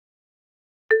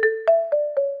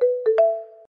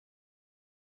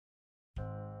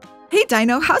Hey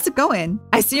Dino, how's it going?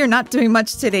 I see you're not doing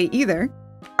much today either.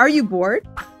 Are you bored?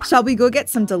 Shall we go get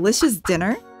some delicious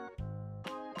dinner?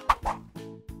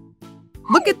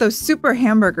 Look at those super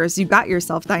hamburgers you got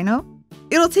yourself, Dino.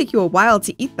 It'll take you a while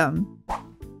to eat them.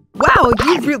 Wow,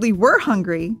 you really were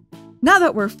hungry. Now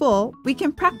that we're full, we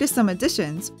can practice some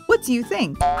additions. What do you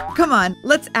think? Come on,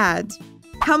 let's add.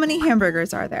 How many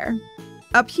hamburgers are there?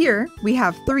 Up here, we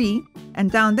have 3,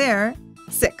 and down there,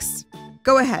 6.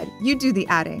 Go ahead, you do the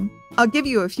adding. I'll give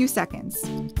you a few seconds.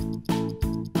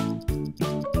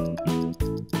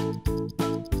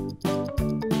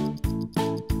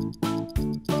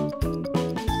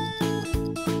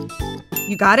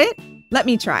 You got it? Let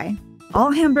me try.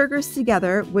 All hamburgers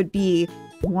together would be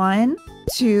 1,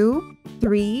 2,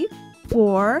 3,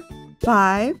 4,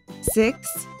 5,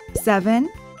 6, 7,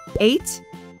 8,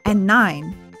 and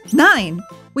 9. 9!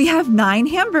 We have 9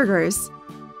 hamburgers.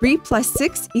 3 plus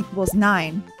 6 equals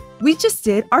 9. We just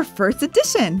did our first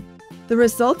addition. The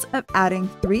result of adding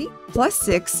 3 plus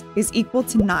 6 is equal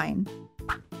to 9.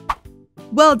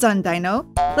 Well done, Dino.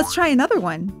 Let's try another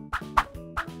one.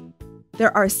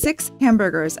 There are 6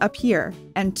 hamburgers up here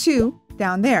and 2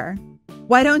 down there.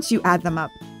 Why don't you add them up?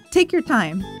 Take your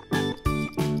time.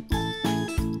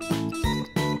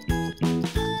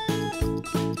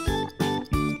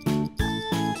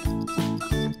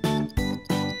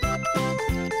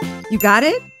 You got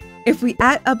it? If we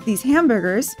add up these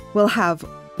hamburgers, we'll have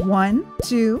 1,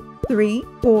 2, 3,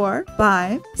 4,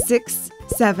 5, 6,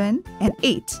 7, and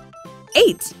 8.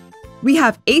 8! We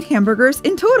have 8 hamburgers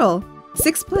in total.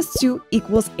 6 plus 2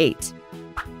 equals 8.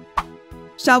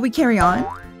 Shall we carry on?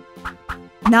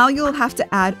 Now you'll have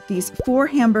to add these 4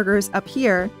 hamburgers up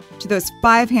here to those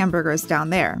 5 hamburgers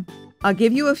down there. I'll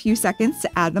give you a few seconds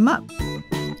to add them up.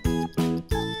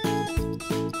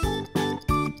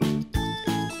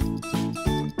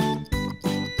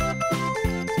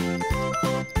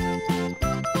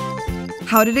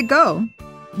 How did it go?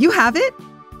 You have it?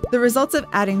 The result of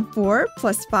adding 4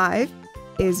 plus 5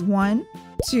 is 1,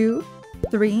 2,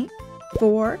 3,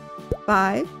 4,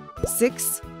 5,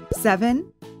 6,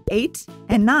 7, 8,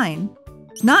 and 9.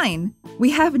 9! We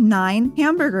have 9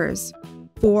 hamburgers.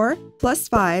 4 plus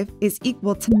 5 is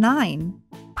equal to 9.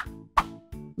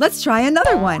 Let's try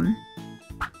another one.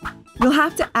 You'll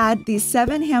have to add these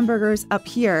 7 hamburgers up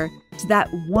here to that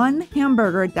 1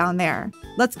 hamburger down there.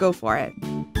 Let's go for it.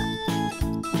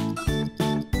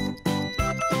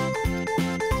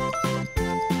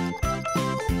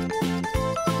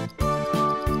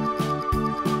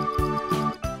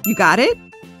 You got it?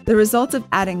 The result of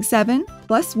adding 7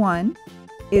 plus 1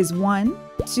 is 1,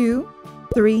 2,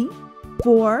 3,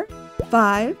 4,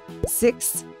 5,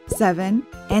 6, 7,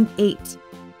 and 8.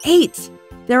 8!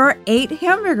 There are 8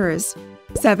 hamburgers.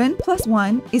 7 plus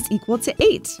 1 is equal to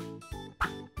 8.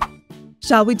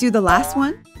 Shall we do the last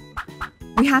one?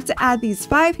 We have to add these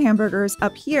 5 hamburgers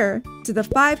up here to the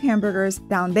 5 hamburgers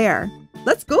down there.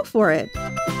 Let's go for it.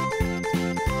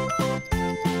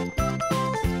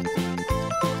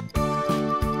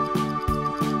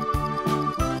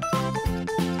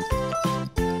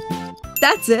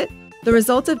 That's it! The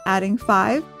result of adding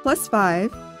 5 plus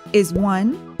 5 is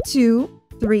 1, 2,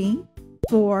 3,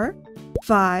 4,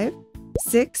 5,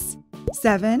 6,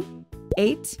 7,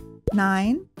 8,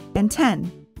 9, and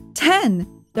 10.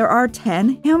 10! There are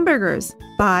 10 hamburgers.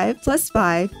 5 plus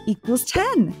 5 equals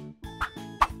 10.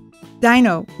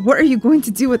 Dino, what are you going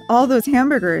to do with all those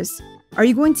hamburgers? Are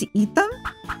you going to eat them?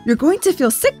 You're going to feel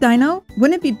sick, Dino.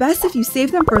 Wouldn't it be best if you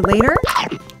save them for later?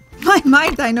 My,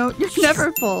 Dino, you're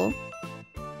never full.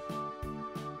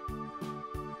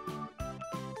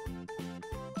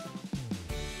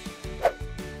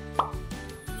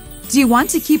 Do you want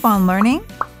to keep on learning?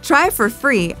 Try for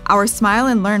free our Smile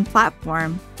and Learn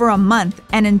platform for a month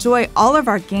and enjoy all of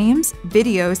our games,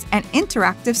 videos, and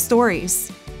interactive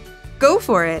stories. Go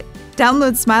for it!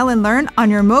 Download Smile and Learn on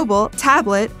your mobile,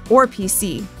 tablet, or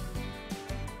PC.